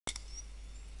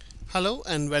Hello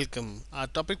and welcome. Our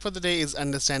topic for the day is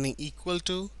understanding equal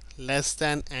to, less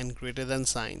than, and greater than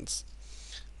signs.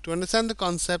 To understand the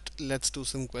concept, let's do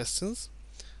some questions.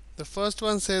 The first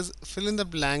one says fill in the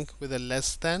blank with a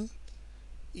less than,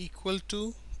 equal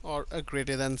to, or a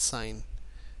greater than sign.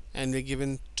 And we're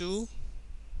given 2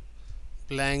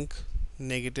 blank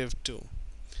negative 2.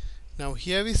 Now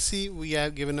here we see we are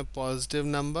given a positive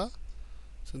number.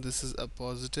 So this is a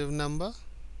positive number,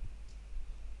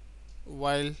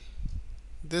 while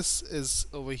this is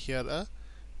over here a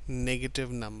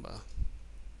negative number.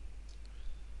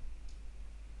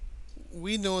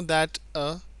 We know that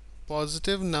a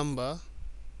positive number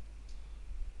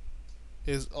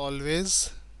is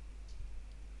always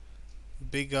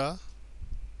bigger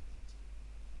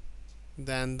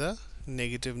than the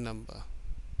negative number.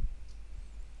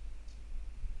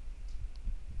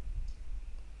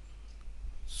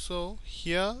 So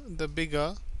here the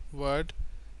bigger word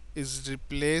is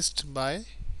replaced by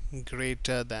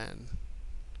greater than,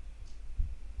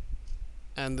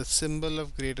 and the symbol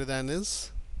of greater than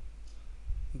is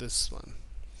this one.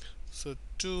 So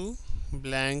 2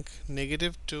 blank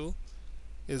negative 2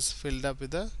 is filled up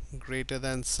with a greater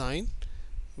than sign,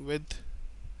 with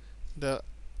the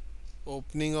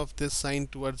opening of this sign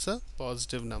towards a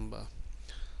positive number.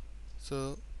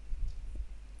 So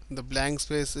the blank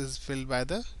space is filled by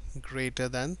the greater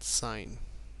than sign.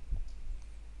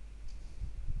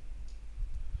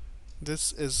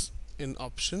 This is in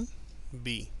option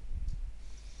B.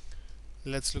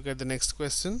 Let's look at the next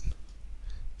question.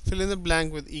 Fill in the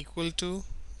blank with equal to,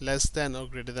 less than, or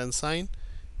greater than sign.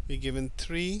 We're given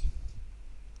 3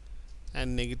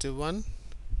 and negative 1.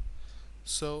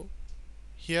 So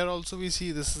here also we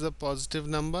see this is a positive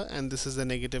number and this is a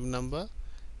negative number.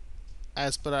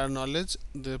 As per our knowledge,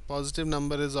 the positive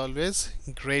number is always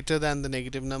greater than the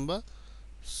negative number,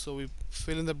 so we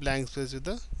fill in the blank space with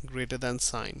the greater than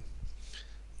sign.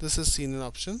 This is seen in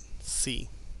option C.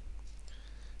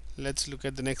 Let's look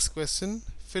at the next question.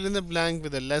 Fill in the blank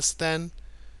with a less than,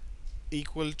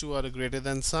 equal to, or a greater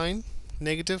than sign.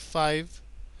 Negative 5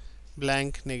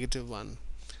 blank negative 1.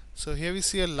 So here we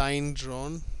see a line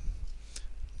drawn.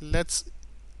 Let's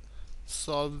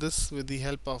solve this with the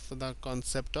help of the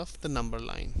concept of the number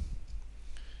line.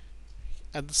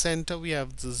 At the center we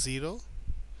have the 0.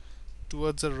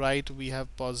 Towards the right we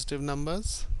have positive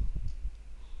numbers,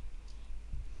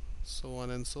 so on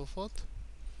and so forth.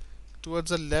 Towards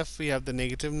the left we have the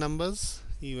negative numbers,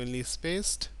 evenly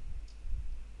spaced.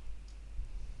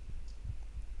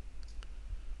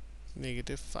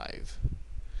 Negative 5.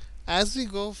 As we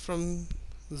go from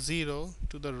 0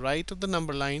 to the right of the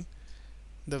number line,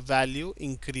 the value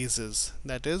increases.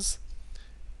 That is,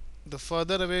 the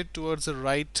further away towards the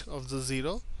right of the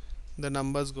 0, the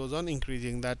numbers goes on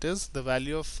increasing. That is, the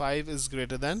value of 5 is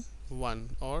greater than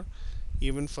 1, or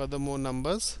even furthermore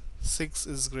numbers, 6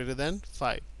 is greater than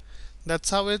 5. That's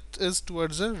how it is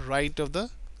towards the right of the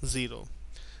 0.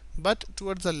 But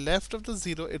towards the left of the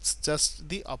 0, it's just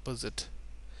the opposite.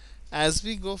 As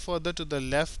we go further to the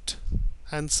left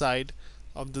hand side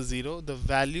of the 0, the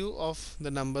value of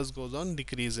the numbers goes on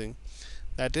decreasing.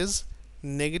 That is,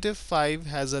 negative 5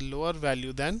 has a lower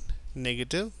value than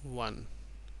negative 1.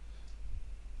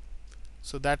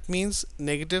 So that means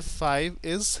negative 5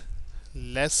 is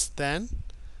less than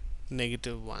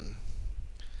negative 1.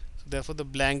 So therefore the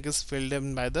blank is filled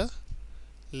in by the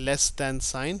less than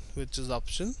sign, which is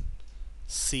option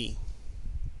C.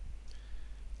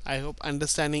 I hope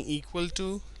understanding equal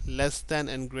to, less than,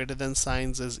 and greater than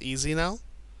signs is easy now.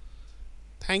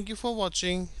 Thank you for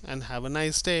watching and have a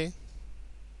nice day.